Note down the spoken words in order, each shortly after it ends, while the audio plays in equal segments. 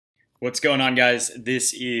What's going on, guys?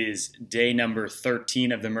 This is day number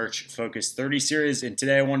 13 of the Merch Focus 30 series, and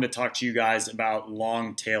today I wanted to talk to you guys about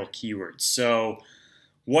long tail keywords. So,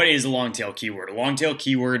 what is a long tail keyword? A long tail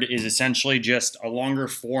keyword is essentially just a longer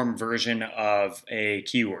form version of a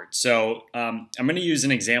keyword. So, I'm going to use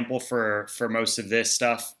an example for most of this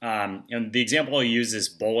stuff, and the example I'll use is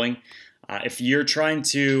bowling. If you're trying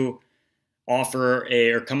to offer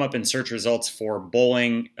or come up in search results for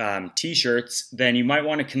bowling t-shirts, then you might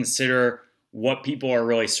want to consider what people are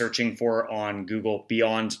really searching for on Google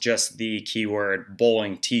beyond just the keyword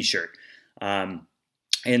bowling t-shirt. And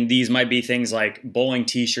these might be things like bowling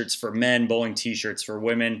t-shirts for men, bowling t-shirts for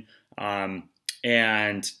women,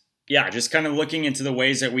 and yeah, just kind of looking into the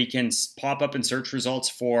ways that we can pop up in search results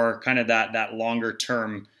for kind of that longer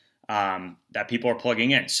term that people are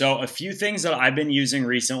plugging in. So a few things that I've been using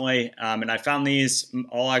recently, and I found these.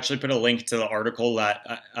 I'll actually put a link to the article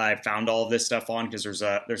that I found all of this stuff on, because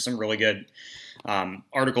there's some really good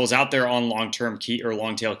articles out there on long-term key or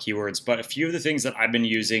long-tail keywords. But a few of the things that I've been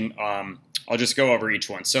using, I'll just go over each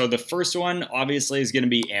one. So the first one obviously is going to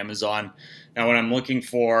be Amazon. Now, when I'm looking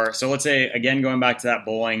for, so let's say, again, going back to that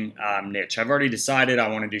bowling niche, I've already decided I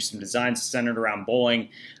want to do some designs centered around bowling.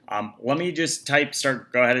 Let me just go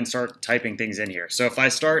ahead and start typing things in here. So if I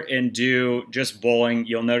start and do just bowling,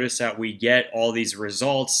 you'll notice that we get all these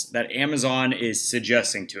results that Amazon is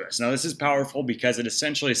suggesting to us. Now, this is powerful because it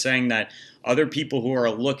essentially is saying that other people who are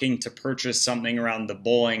looking to purchase something around the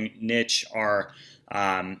bowling niche are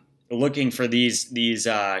looking for these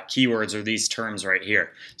keywords or these terms right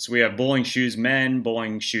here. So we have bowling shoes men,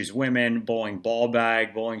 bowling shoes women, bowling ball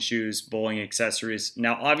bag, bowling shoes, bowling accessories.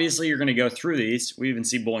 Now, obviously, you're going to go through these. We even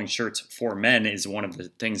see bowling shirts for men is one of the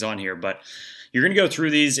things on here, but you're going to go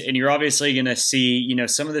through these, and you're obviously going to see,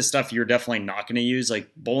 some of this stuff you're definitely not going to use, like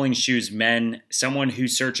bowling shoes men. Someone who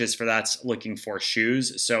searches for that's looking for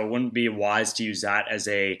shoes, so it wouldn't be wise to use that as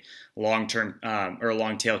a long-term or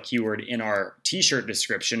long-tail keyword in our t-shirt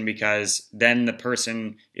description, because then the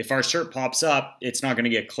person, if our shirt pops up, it's not going to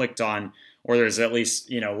get clicked on, or there's at least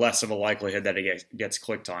less of a likelihood that it gets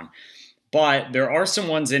clicked on. But there are some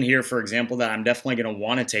ones in here, for example, that I'm definitely going to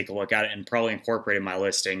want to take a look at and probably incorporate in my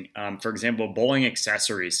listing. For example, bowling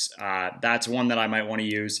accessories. That's one that I might want to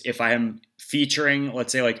use. If I am featuring,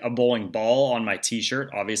 let's say, like a bowling ball on my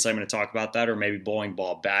t-shirt, obviously I'm going to talk about that, or maybe bowling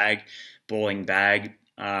ball bag, bowling bag,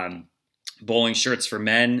 bowling shirts for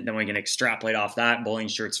men. Then we can extrapolate off that, bowling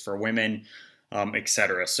shirts for women,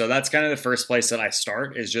 etc. So that's kind of the first place that I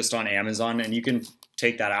start, is just on Amazon, and you can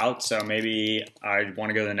take that out. So maybe I want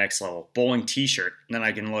to go to the next level, bowling t-shirt. And then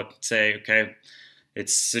I can say, okay,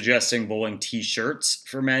 it's suggesting bowling t-shirts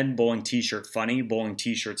for men, bowling t-shirt funny, bowling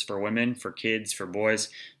t-shirts for women, for kids, for boys.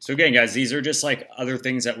 So again, guys, these are just like other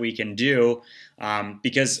things that we can do,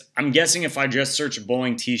 because I'm guessing if I just search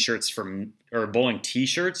bowling t-shirts or bowling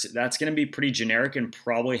t-shirts, that's going to be pretty generic and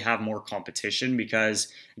probably have more competition, because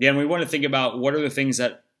again, we want to think about what are the things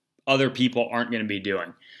that other people aren't going to be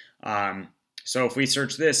doing. So if we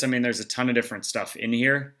search this, I mean, there's a ton of different stuff in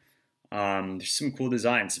here. There's some cool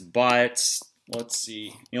designs, but let's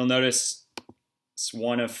see. You'll notice it's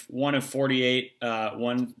one of 48,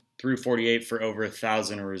 1 through 48 for over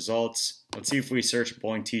 1,000 results. Let's see if we search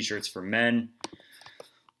bowling t-shirts for men.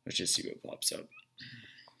 Let's just see what pops up.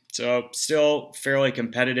 So still fairly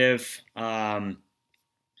competitive. Here,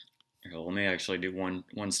 let me actually do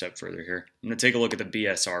one step further here. I'm going to take a look at the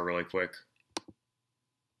BSR really quick.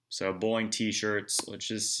 So bowling t-shirts, let's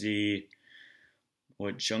just see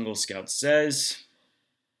what Jungle Scout says.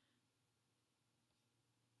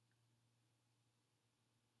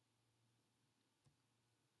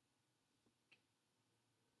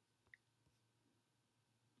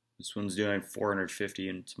 This one's doing 450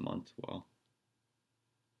 units a month. Wow.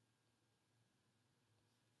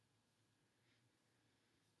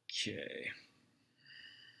 Okay.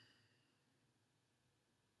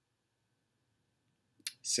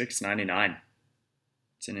 $6.99.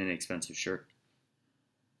 It's an inexpensive shirt.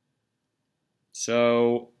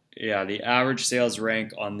 So yeah, the average sales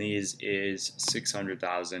rank on these is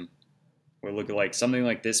 600,000. We're looking like something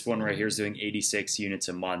like this one right here is doing 86 units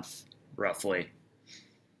a month, roughly.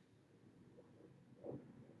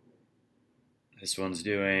 This one's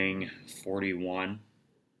doing 41.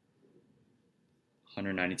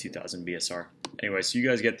 192,000 BSR. Anyway, so you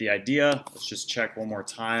guys get the idea. Let's just check one more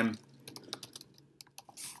time.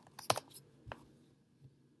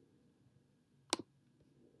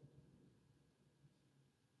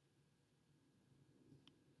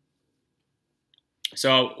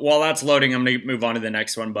 So while that's loading, I'm going to move on to the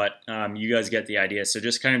next one, but you guys get the idea. So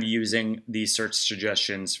just kind of using these search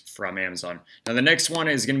suggestions from Amazon. Now the next one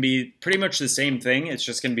is going to be pretty much the same thing. It's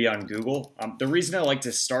just going to be on Google. The reason I like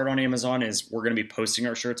to start on Amazon is we're going to be posting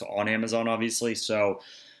our shirts on Amazon, obviously. So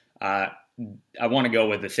I want to go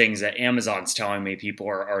with the things that Amazon's telling me people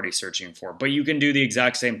are already searching for. But you can do the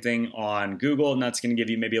exact same thing on Google, and that's going to give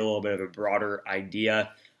you maybe a little bit of a broader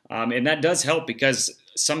idea. And that does help because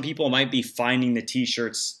some people might be finding the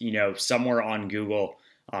t-shirts, somewhere on Google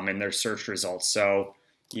in their search results. So,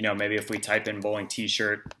 maybe if we type in bowling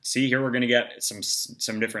t-shirt, see here we're going to get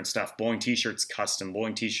some different stuff. Bowling t-shirts custom,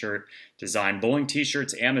 bowling t-shirt design, bowling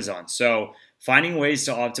t-shirts Amazon. So finding ways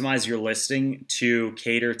to optimize your listing to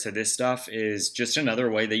cater to this stuff is just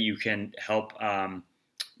another way that you can help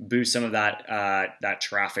boost some of that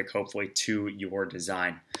traffic, hopefully, to your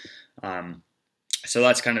design. So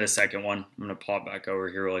that's kind of the second one. I'm going to pop back over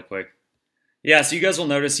here really quick. Yeah, so you guys will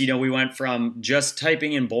notice, we went from just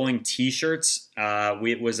typing in bowling t-shirts.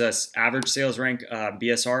 It was a average sales rank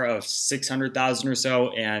BSR of 600,000 or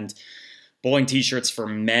so, and bowling t-shirts for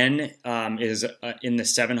men is in the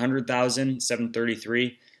 700,000,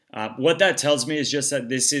 733. What that tells me is just that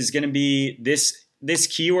this is going to be this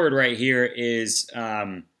keyword right here is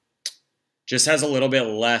just has a little bit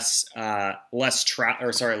less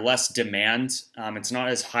less demand. It's not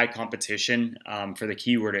as high competition for the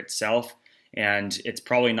keyword itself, and it's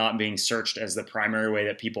probably not being searched as the primary way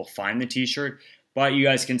that people find the t-shirt. But you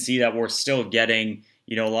guys can see that we're still getting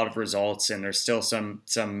a lot of results, and there's still some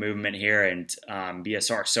movement here and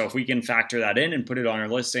BSR. So if we can factor that in and put it on our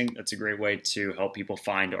listing, that's a great way to help people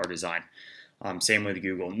find our design. Same with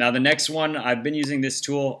Google. Now the next one, I've been using this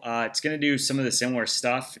tool. It's going to do some of the similar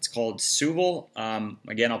stuff. It's called Soovel.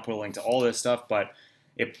 Again, I'll put a link to all this stuff, but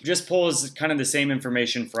it just pulls kind of the same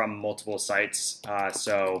information from multiple sites.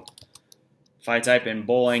 So if I type in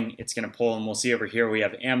bowling, it's going to pull, and we'll see over here we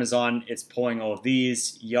have Amazon. It's pulling all of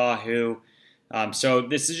these, Yahoo. So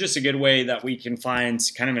this is just a good way that we can find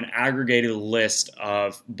kind of an aggregated list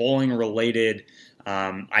of bowling-related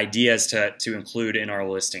ideas to include in our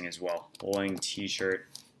listing as well. Bowling t-shirt,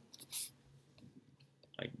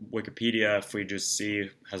 like Wikipedia, if we just see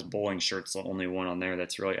has bowling shirts, the only one on there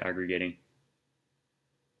that's really aggregating.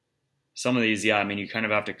 Some of these, yeah, you kind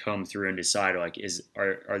of have to comb through and decide like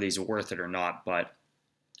are these worth it or not. But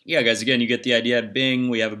yeah, guys, again, you get the idea. Bing,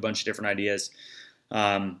 we have a bunch of different ideas.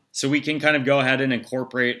 So we can kind of go ahead and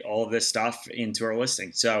incorporate all of this stuff into our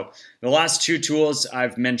listing. So the last two tools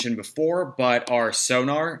I've mentioned before, but are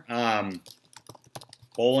Sonar,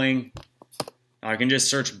 bowling. I can just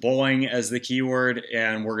search bowling as the keyword,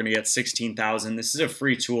 and we're going to get 16,000. This is a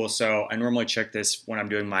free tool, so I normally check this when I'm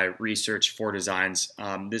doing my research for designs.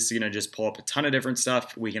 This is going to just pull up a ton of different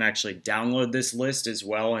stuff. We can actually download this list as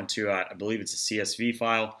well into, I believe it's a CSV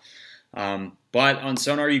file. But on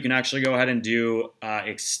Sonar, you can actually go ahead and do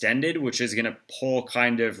extended, which is going to pull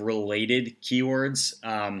kind of related keywords.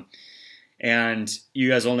 And you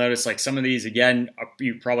guys will notice like some of these, again,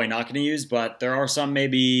 you're probably not going to use, but there are some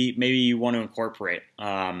maybe you want to incorporate.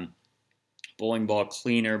 Bowling ball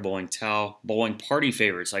cleaner, bowling towel, bowling party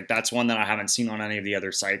favors. Like that's one that I haven't seen on any of the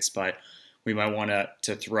other sites, but we might want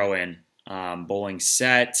to throw in. Bowling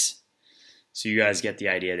set. So you guys get the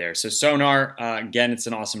idea there. So Sonar, again, it's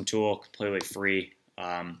an awesome tool, completely free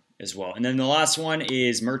as well. And then the last one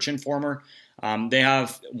is Merch Informer. They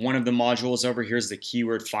have one of the modules over here is the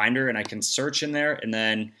keyword finder, and I can search in there, and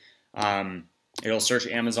then it'll search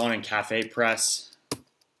Amazon and Cafe Press.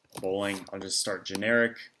 Bowling, I'll just start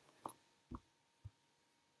generic.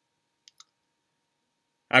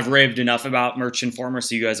 I've raved enough about Merch Informer,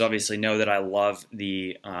 so you guys obviously know that I love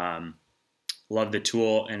the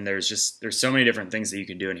tool, and there's so many different things that you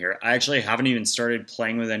can do in here. I actually haven't even started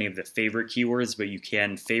playing with any of the favorite keywords, but you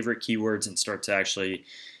can favorite keywords and start to actually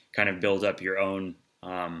kind of build up your own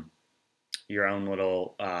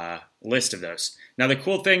little list of those. Now the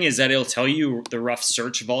cool thing is that it'll tell you the rough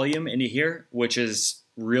search volume into here, which is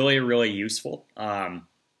really, really useful. So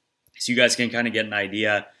you guys can kind of get an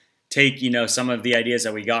idea. Take some of the ideas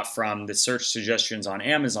that we got from the search suggestions on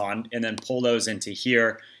Amazon and then pull those into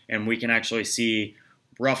here, and we can actually see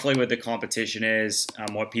roughly what the competition is,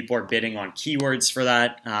 what people are bidding on keywords for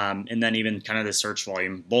that, and then even kind of the search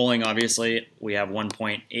volume. Bowling, obviously, we have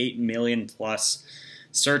 1.8 million plus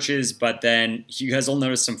searches, but then you guys will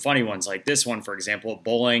notice some funny ones like this one, for example,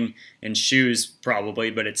 bowling and shoes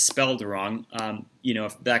probably, but it's spelled wrong.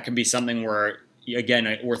 If that could be something where,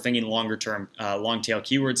 again, we're thinking longer term, long tail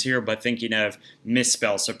keywords here, but thinking of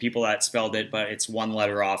misspell. So people that spelled it, but it's one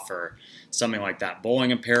letter off or something like that.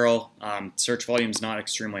 Bowling apparel, search volume is not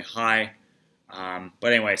extremely high.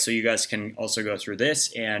 But anyway, so you guys can also go through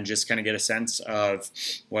this and just kind of get a sense of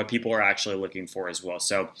what people are actually looking for as well.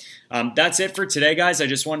 So that's it for today, guys. I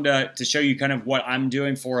just wanted to show you kind of what I'm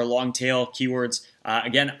doing for long tail keywords.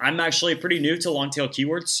 Again, I'm actually pretty new to long tail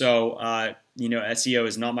keywords, so SEO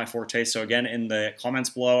is not my forte. So again, in the comments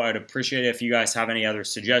below, I'd appreciate it if you guys have any other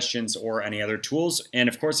suggestions or any other tools. And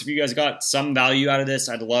of course, if you guys got some value out of this,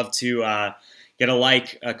 I'd love to get a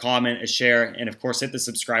like, a comment, a share, and of course hit the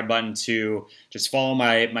subscribe button to just follow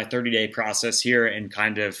my 30-day process here and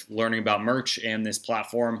kind of learning about merch and this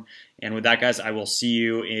platform. And with that, guys, I will see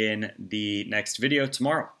you in the next video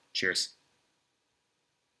tomorrow. Cheers.